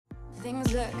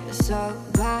Things look so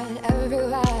bad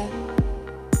everywhere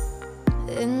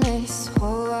in this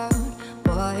whole world.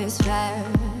 What is fair?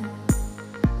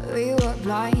 We were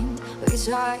blind, we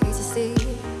tried to see,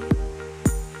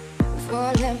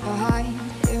 falling behind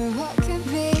in what could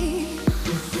be.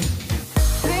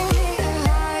 Bring me a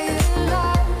higher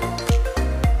love.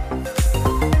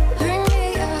 Bring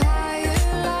me a higher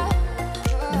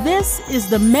love. This is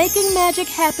the Making Magic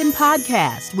Happen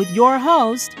podcast with your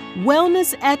host,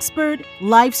 wellness expert,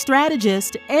 life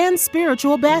strategist, and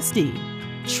spiritual bestie,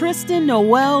 Tristan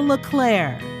Noel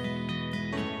LeClaire.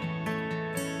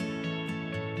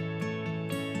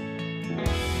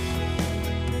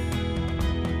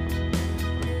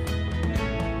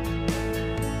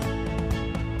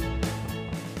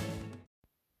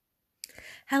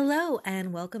 Hello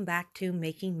and welcome back to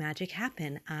Making Magic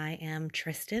Happen. I am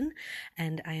Tristan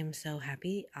and I am so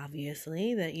happy,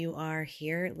 obviously, that you are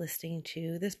here listening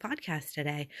to this podcast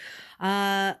today.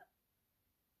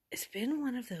 It's been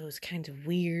one of those kinds of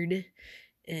weird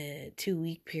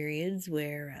 2-week periods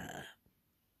where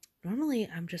normally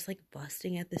I'm just like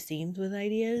busting at the seams with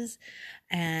ideas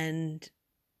and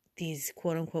these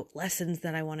quote unquote lessons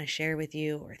that I want to share with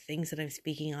you or things that I'm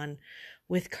speaking on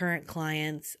with current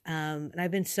clients. And I've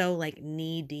been so like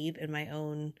knee deep in my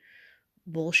own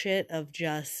bullshit of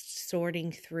just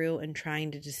sorting through and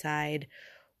trying to decide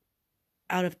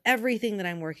out of everything that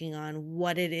I'm working on,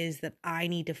 what it is that I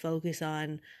need to focus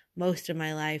on most of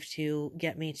my life to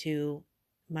get me to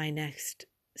my next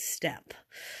step,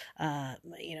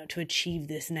 to achieve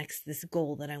this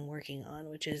goal that I'm working on,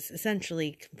 which is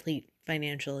essentially complete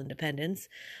financial independence,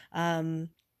 and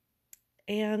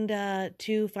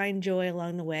to find joy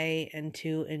along the way and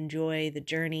to enjoy the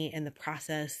journey and the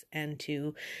process and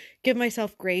to give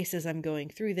myself grace as I'm going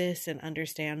through this and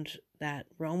understand that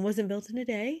Rome wasn't built in a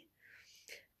day,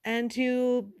 and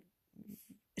to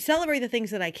celebrate the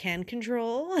things that I can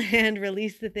control and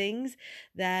release the things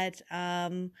that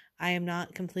I am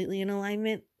not completely in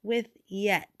alignment with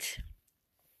yet.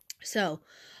 So,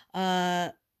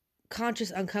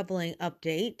 conscious uncoupling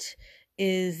update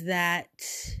is that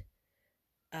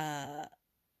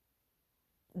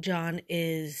John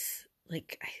is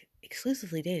like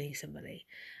exclusively dating somebody,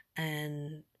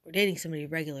 and we're dating somebody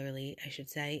regularly, I should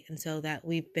say. And so that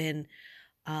we've been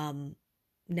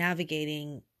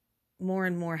navigating more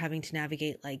and more, having to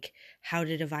navigate like how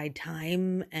to divide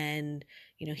time. And,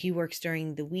 he works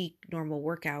during the week, normal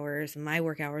work hours, and my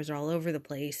work hours are all over the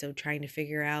place. So trying to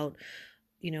figure out,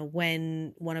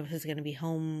 when one of us is going to be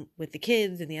home with the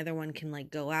kids and the other one can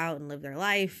like go out and live their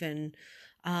life. And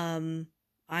I'm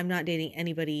not dating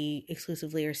anybody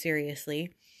exclusively or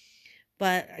seriously,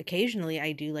 but occasionally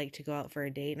I do like to go out for a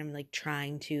date, and I'm like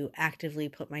trying to actively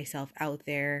put myself out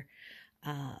there,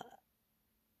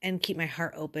 and keep my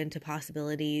heart open to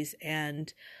possibilities,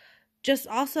 and just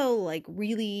also like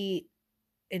really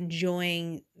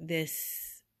enjoying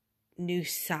this new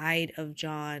side of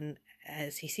John,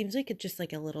 as he seems like it's just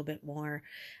like a little bit more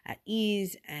at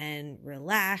ease and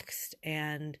relaxed,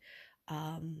 and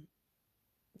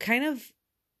kind of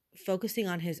focusing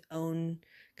on his own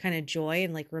kind of joy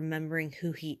and like remembering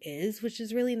who he is, which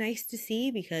is really nice to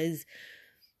see, because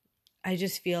I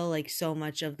just feel like so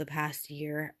much of the past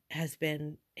year has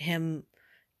been him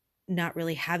not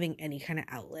really having any kind of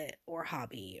outlet or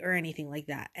hobby or anything like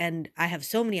that. And I have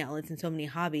so many outlets and so many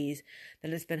hobbies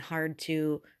that it's been hard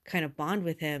to kind of bond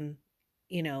with him,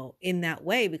 in that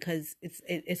way, because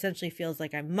it essentially feels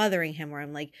like I'm mothering him, where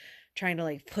I'm like trying to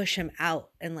like push him out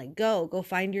and like, go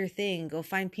find your thing, go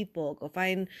find people, go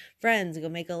find friends, go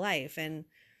make a life. And,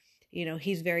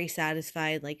 he's very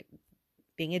satisfied, like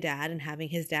being a dad and having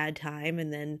his dad time,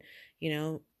 and then,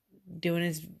 doing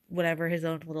his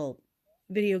own little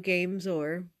video games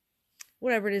or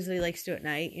whatever it is that he likes to do at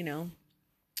night,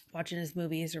 watching his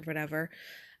movies or whatever.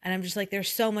 And I'm just like,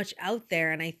 there's so much out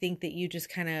there. And I think that you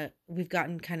just we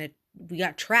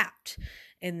got trapped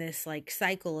in this like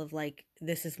cycle of like,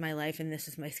 this is my life and this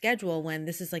is my schedule, when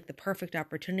this is like the perfect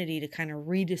opportunity to kind of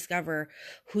rediscover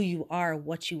who you are,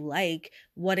 what you like,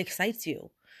 what excites you.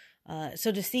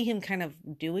 So to see him kind of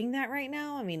doing that right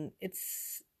now, I mean,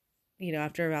 it's,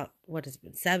 after about,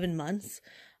 7 months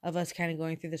of us kind of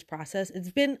going through this process,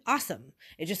 it's been awesome.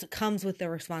 It just comes with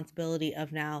the responsibility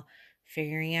of now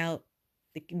figuring out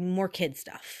the more kid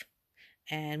stuff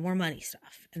and more money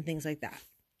stuff and things like that.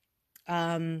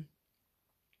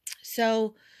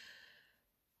 So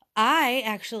I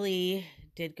actually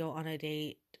did go on a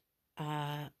date.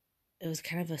 It was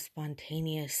kind of a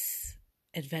spontaneous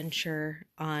adventure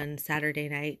on Saturday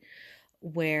night,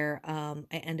 where I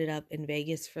ended up in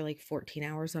Vegas for like 14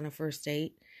 hours on a first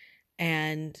date.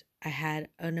 And I had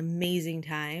an amazing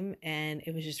time, and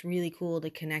it was just really cool to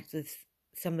connect with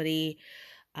somebody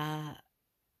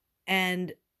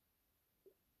and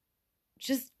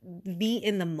just be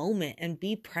in the moment and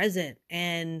be present,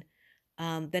 and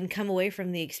then come away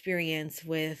from the experience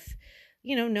with,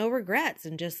 no regrets,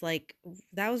 and just like,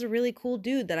 that was a really cool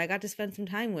dude that I got to spend some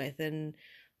time with, and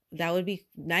that would be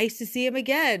nice to see him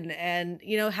again. And,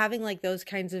 having like those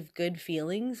kinds of good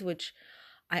feelings, which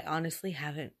I honestly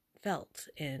haven't felt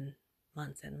in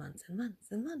months and months and months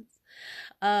and months.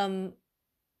 Um,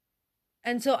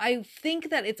 and so I think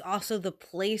that it's also the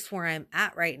place where I'm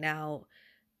at right now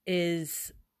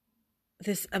is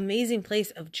this amazing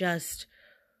place of just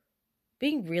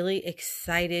being really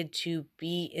excited to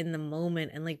be in the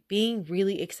moment, and like being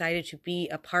really excited to be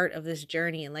a part of this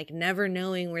journey, and like never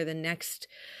knowing where the next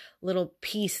little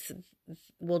piece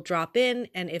will drop in,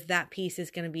 and if that piece is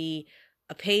going to be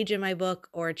a page in my book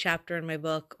or a chapter in my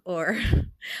book or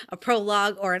a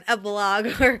prologue or an epilogue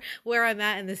or where I'm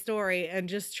at in the story, and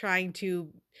just trying to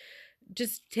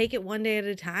just take it one day at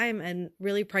a time and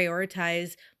really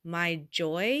prioritize my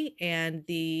joy and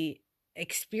the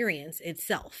experience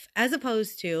itself, as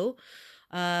opposed to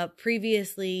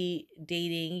previously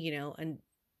dating, and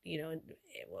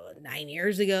 9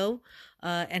 years ago,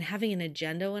 and having an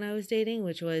agenda when I was dating,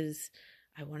 which was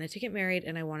I wanted to get married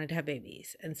and I wanted to have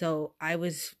babies. And so I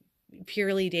was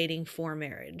purely dating for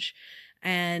marriage.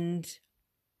 And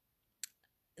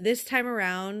this time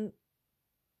around,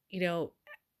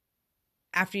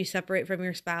 after you separate from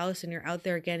your spouse and you're out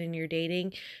there again and you're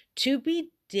dating, to be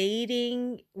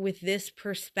dating with this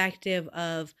perspective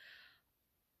of,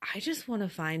 I just want to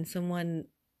find someone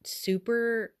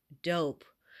super dope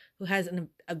who has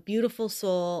a beautiful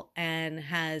soul and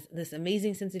has this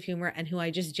amazing sense of humor, and who I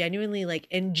just genuinely like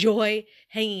enjoy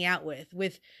hanging out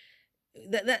with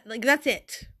that like, that's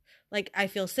it. Like, I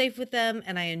feel safe with them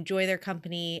and I enjoy their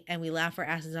company, and we laugh our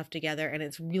asses off together, and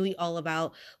it's really all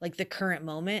about like the current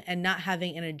moment, and not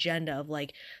having an agenda of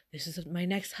like, this is my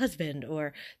next husband,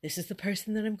 or this is the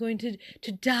person that I'm going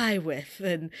to die with,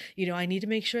 and I need to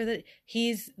make sure that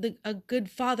he's a good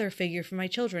father figure for my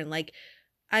children. Like,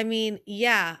 I mean,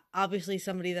 yeah, obviously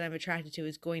somebody that I'm attracted to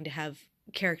is going to have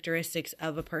characteristics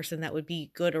of a person that would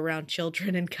be good around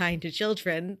children and kind to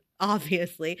children,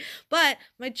 obviously. But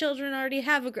my children already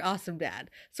have an awesome dad.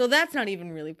 So that's not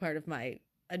even really part of my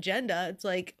agenda. It's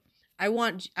like, I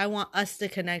want us to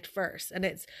connect first. And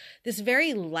it's this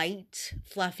very light,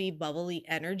 fluffy, bubbly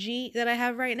energy that I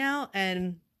have right now.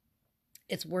 And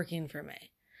it's working for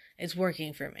me. It's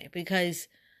working for me because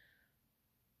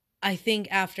I think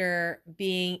after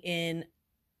being in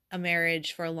a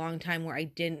marriage for a long time where I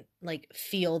didn't like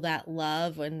feel that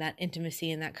love and that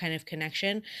intimacy and that kind of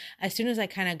connection, as soon as I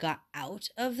kind of got out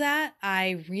of that,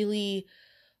 I really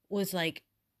was like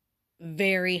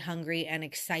very hungry and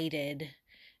excited,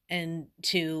 and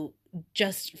to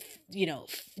just,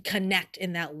 connect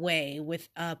in that way with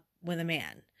a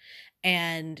man.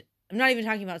 And I'm not even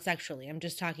talking about sexually. I'm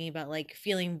just talking about like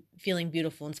feeling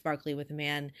beautiful and sparkly with a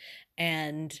man,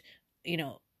 and,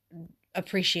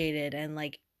 appreciated, and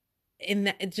like in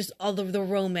that, it's just all the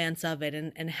romance of it,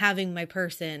 and having my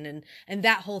person, and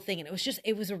that whole thing. And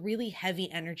it was a really heavy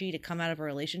energy to come out of a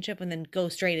relationship and then go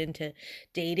straight into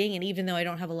dating. And even though I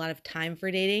don't have a lot of time for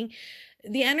dating,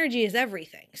 the energy is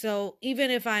everything. So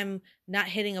even if I'm not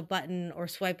hitting a button or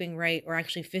swiping right or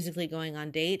actually physically going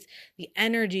on dates, the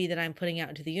energy that I'm putting out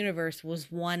into the universe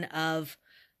was one of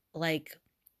like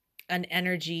an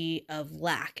energy of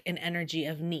lack, an energy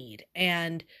of need.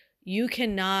 And you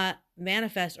cannot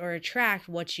manifest or attract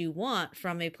what you want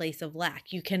from a place of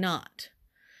lack. You cannot.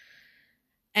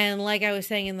 And like I was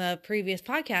saying in the previous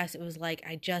podcast, it was like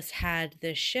I just had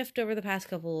this shift over the past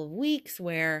couple of weeks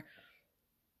where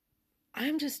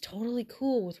I'm just totally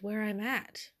cool with where I'm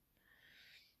at.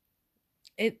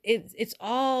 It's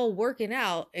all working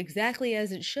out exactly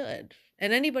as it should.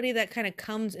 And anybody that kind of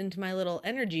comes into my little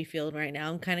energy field right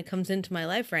now and kind of comes into my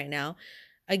life right now,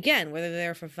 again, whether they're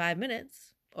there for 5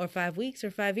 minutes or 5 weeks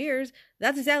or 5 years,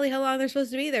 that's exactly how long they're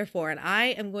supposed to be there for. And I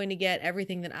am going to get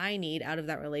everything that I need out of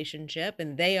that relationship,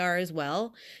 and they are as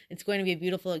well. It's going to be a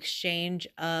beautiful exchange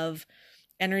of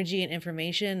energy and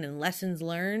information and lessons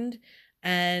learned,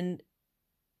 and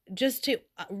just to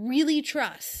really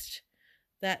trust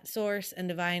that source and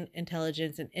divine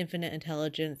intelligence and infinite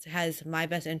intelligence has my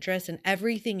best interest, and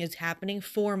everything is happening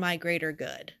for my greater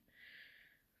good.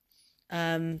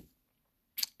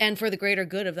 And for the greater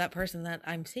good of that person that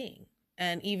I'm seeing.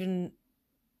 And even,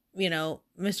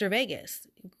 Mr. Vegas,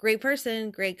 great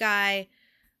person, great guy.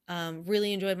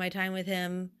 Really enjoyed my time with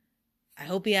him. I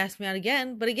hope he asks me out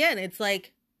again. But again, it's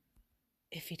like,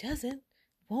 if he doesn't,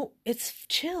 won't, it's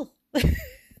chill.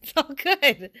 It's all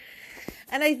good.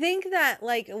 And I think that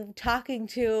like talking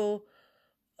to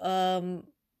um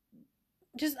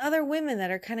just other women that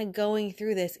are kind of going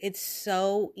through this, it's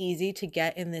so easy to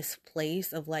get in this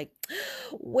place of like,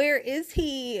 where is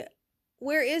he?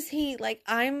 Where is he? Like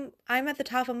I'm at the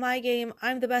top of my game.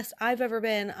 I'm the best I've ever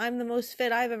been. I'm the most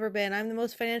fit I've ever been. I'm the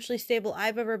most financially stable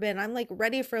I've ever been. I'm like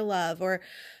ready for love. Or,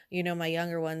 my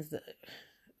younger ones,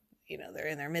 they're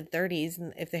in their mid 30s,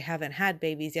 and if they haven't had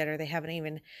babies yet, or they haven't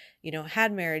even,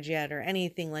 had marriage yet, or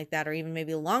anything like that, or even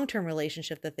maybe a long-term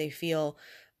relationship that they feel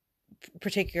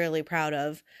particularly proud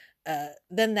of,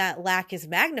 then that lack is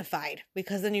magnified,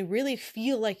 because then you really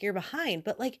feel like you're behind.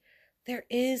 But like, there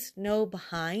is no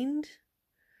behind.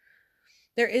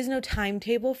 There is no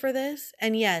timetable for this.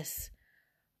 And yes,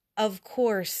 of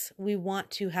course, we want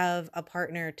to have a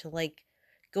partner to like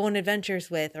go on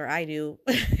adventures with, or I do,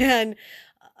 and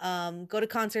go to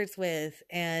concerts with,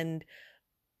 and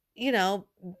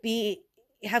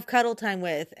have cuddle time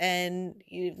with, and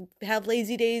you have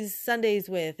lazy days Sundays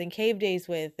with, and cave days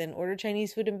with, and order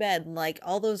Chinese food in bed, and like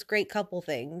all those great couple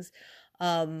things.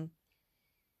 Unless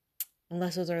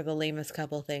those are the lamest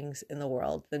couple things in the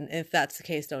world, then if that's the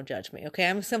case, don't judge me. Okay,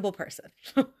 I'm a simple person.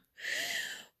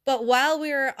 But while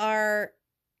we are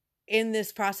in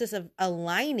this process of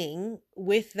aligning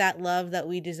with that love that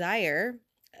we desire,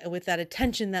 with that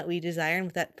attention that we desire, and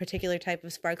with that particular type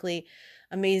of sparkly,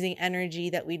 amazing energy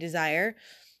that we desire,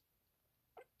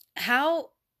 how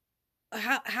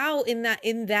in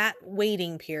that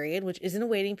waiting period, which isn't a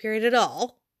waiting period at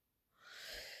all,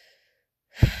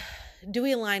 do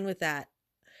we align with that?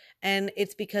 And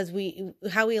it's because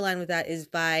how we align with that is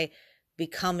by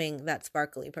becoming that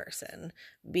sparkly person,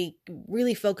 be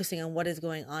really focusing on what is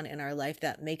going on in our life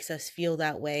that makes us feel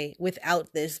that way,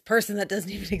 without this person that doesn't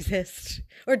even exist,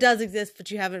 or does exist, but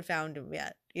you haven't found him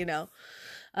yet,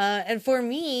 and for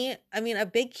me, I mean, a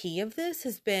big key of this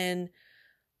has been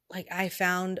like, I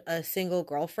found a single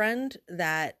girlfriend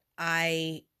that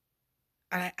I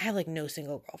have like no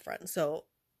single girlfriend, so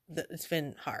it's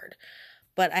been hard,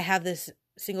 but I have this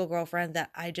single girlfriend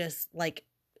that I just like,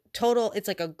 it's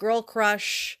like a girl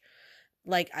crush.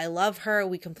 Like, I love her.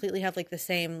 We completely have like the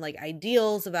same like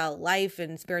ideals about life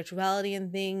and spirituality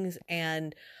and things.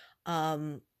 And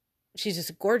she's just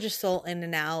a gorgeous soul in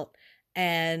and out.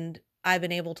 And I've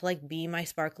been able to like be my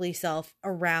sparkly self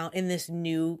around in this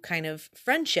new kind of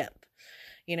friendship,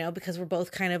 because we're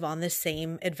both kind of on this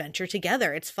same adventure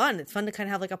together. It's fun. It's fun to kind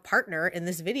of have like a partner in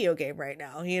this video game right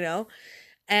now,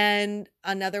 And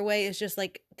another way is just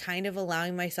like kind of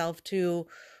allowing myself to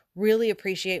really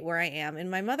appreciate where I am in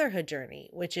my motherhood journey,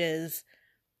 which is,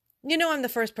 I'm the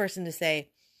first person to say,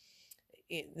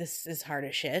 this is hard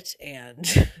as shit,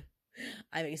 and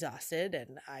I'm exhausted,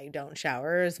 and I don't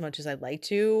shower as much as I'd like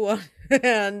to.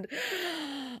 And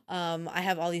I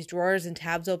have all these drawers and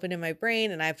tabs open in my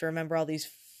brain, and I have to remember all these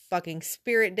fucking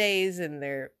spirit days, and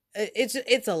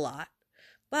it's a lot.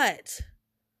 But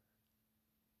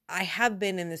I have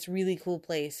been in this really cool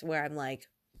place where I'm like,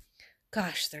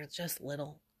 gosh, they're just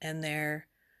little, and they're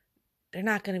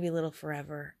not going to be little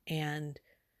forever. And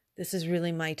this is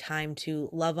really my time to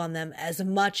love on them as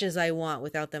much as I want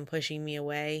without them pushing me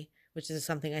away, which is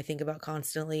something I think about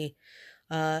constantly.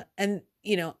 And,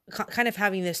 kind of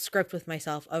having this script with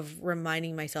myself of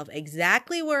reminding myself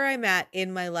exactly where I'm at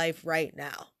in my life right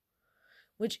now,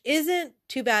 which isn't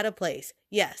too bad a place.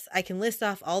 Yes, I can list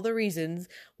off all the reasons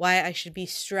why I should be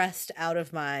stressed out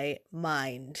of my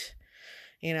mind,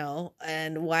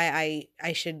 and why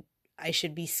I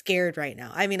should be scared right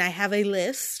now. I mean, I have a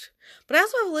list, but I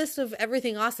also have a list of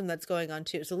everything awesome that's going on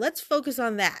too. So let's focus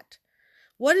on that.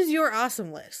 What is your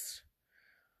awesome list?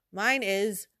 Mine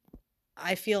is,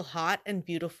 I feel hot and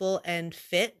beautiful and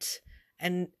fit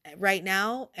and right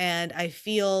now, and I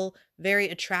feel very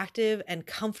attractive and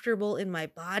comfortable in my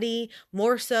body,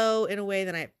 more so in a way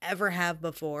than I ever have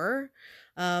before.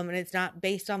 And it's not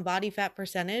based on body fat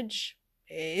percentage.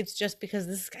 It's just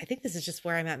because I think this is just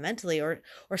where I'm at mentally, or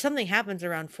something happens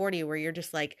around 40 where you're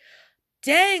just like,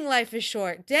 dang, life is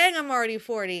short. Dang, I'm already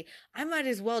 40. I might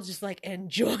as well just like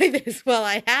enjoy this while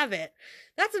I have it.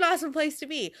 That's an awesome place to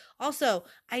be. Also,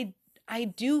 I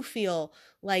do feel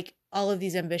like all of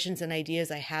these ambitions and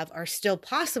ideas I have are still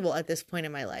possible at this point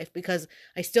in my life, because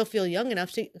I still feel young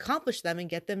enough to accomplish them and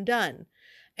get them done.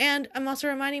 And I'm also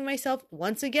reminding myself,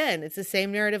 once again, it's the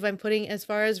same narrative I'm putting as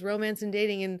far as romance and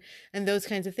dating and those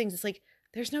kinds of things. It's like,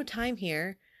 there's no time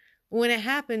here. When it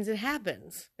happens, it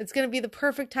happens. It's going to be the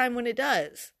perfect time when it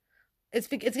does. It's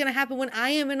going to happen when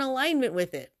I am in alignment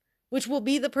with it, which will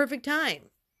be the perfect time.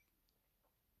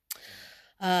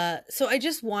 So I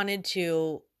just wanted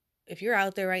to, if you're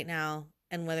out there right now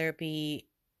And whether it be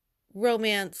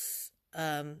romance,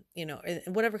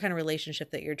 whatever kind of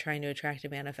relationship that you're trying to attract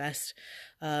and manifest,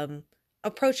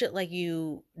 approach it like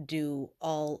you do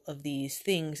all of these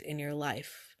things in your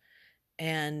life.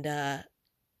 And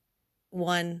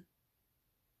one,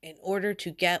 in order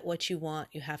to get what you want,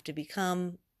 you have to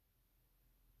become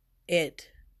it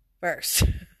first.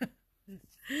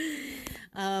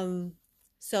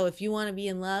 So if you want to be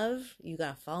in love, you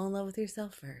gotta fall in love with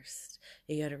yourself first.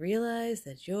 You gotta realize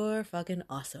that you're fucking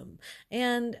awesome.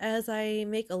 And as I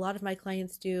make a lot of my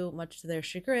clients do, much to their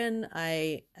chagrin,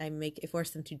 I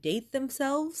force them to date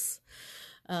themselves.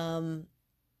 And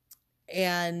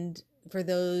for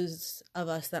those of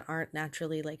us that aren't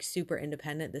naturally like super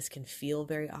independent, this can feel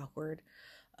very awkward.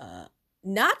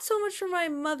 Not so much for my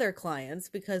mother clients,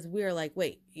 because we're like,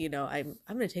 wait, I'm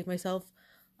gonna take myself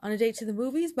on a date to the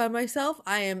movies by myself.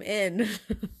 I am in.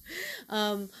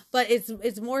 But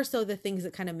it's more so the things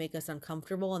that kind of make us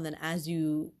uncomfortable. And then as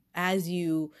you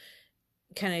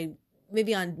kind of,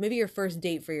 maybe your first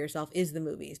date for yourself is the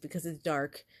movies, because it's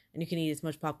dark and you can eat as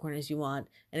much popcorn as you want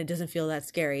and it doesn't feel that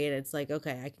scary. And it's like,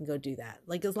 okay, I can go do that.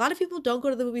 Like, a lot of people don't go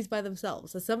to the movies by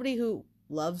themselves. As somebody who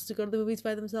loves to go to the movies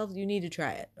by themselves, you need to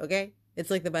try it. Okay.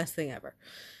 It's like the best thing ever.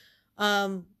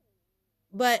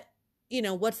 But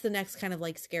what's the next kind of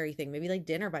like scary thing? Maybe like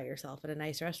dinner by yourself at a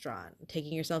nice restaurant,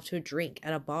 taking yourself to a drink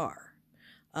at a bar.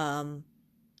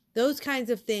 Those kinds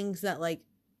of things that like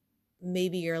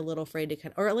maybe you're a little afraid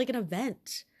to or like an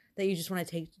event that you just want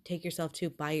to take yourself to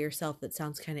by yourself that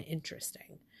sounds kind of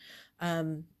interesting.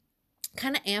 Kind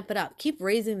of amp it up. Keep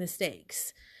raising the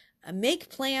stakes. Make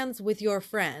plans with your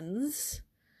friends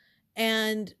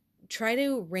and try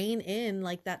to rein in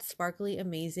like that sparkly,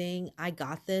 amazing, I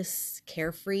got this,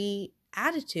 carefree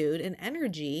attitude and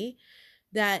energy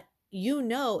that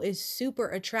is super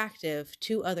attractive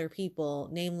to other people,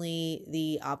 namely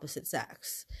the opposite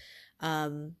sex.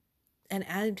 And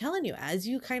I'm telling you, as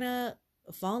you kind of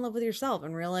fall in love with yourself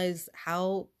and realize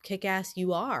how kick-ass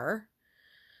you are,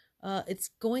 it's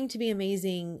going to be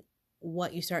amazing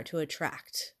what you start to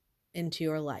attract into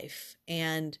your life.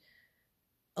 And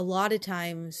a lot of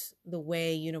times the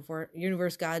way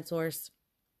universe, God, source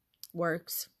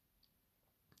works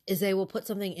is they will put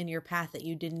something in your path that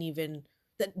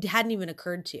that hadn't even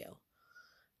occurred to you.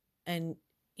 And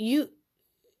you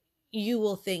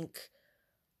will think,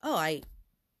 oh, I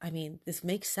mean, this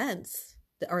makes sense,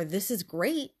 or this is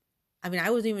great. I mean, I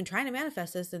wasn't even trying to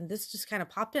manifest this and this just kind of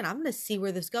popped in. I'm going to see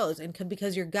where this goes. And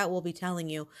because your gut will be telling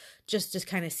you just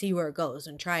kind of see where it goes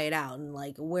and try it out. And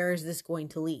like, where is this going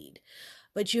to lead?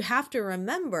 But you have to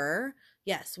remember,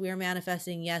 yes, we are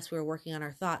manifesting. Yes, we're working on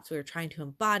our thoughts. We're trying to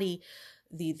embody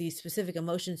these specific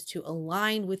emotions to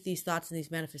align with these thoughts and these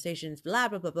manifestations, blah,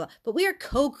 blah, blah, blah. But we are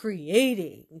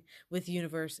co-creating with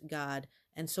universe, God,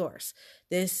 and source.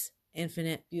 This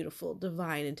infinite, beautiful,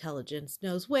 divine intelligence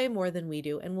knows way more than we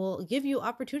do and will give you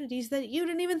opportunities that you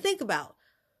didn't even think about.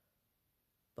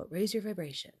 But raise your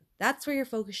vibration. That's where your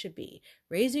focus should be.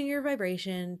 Raising your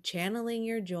vibration, channeling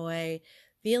your joy,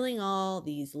 feeling all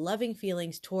these loving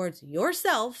feelings towards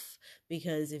yourself,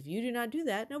 because if you do not do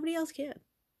that, nobody else can.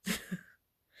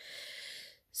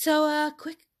 So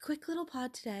quick little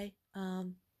pod today.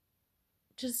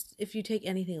 Just if you take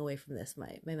anything away from this,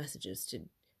 my message is to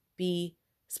be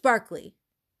sparkly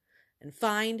and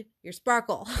find your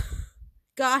sparkle.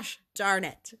 Gosh darn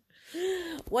it.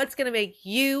 What's going to make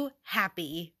you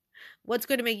happy? What's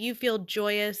going to make you feel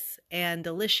joyous and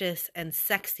delicious and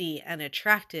sexy and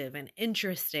attractive and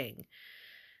interesting?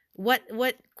 What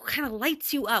kind of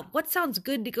lights you up? What sounds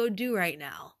good to go do right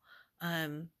now?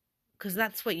 Because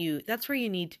that's where you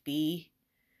need to be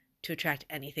to attract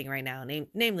anything right now,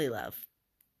 namely love.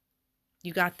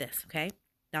 You got this, okay?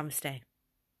 Namaste.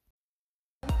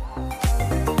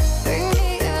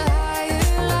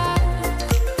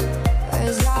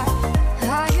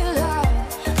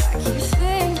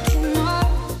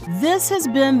 This has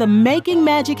been the Making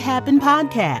Magic Happen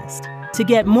podcast. To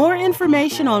get more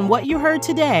information on what you heard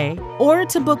today, or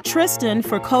to book Tristan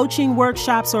for coaching,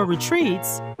 workshops, or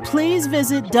retreats, please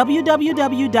visit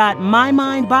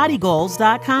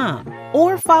www.mymindbodygoals.com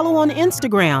or follow on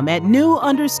Instagram at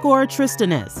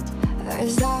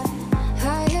 @new_Tristanist.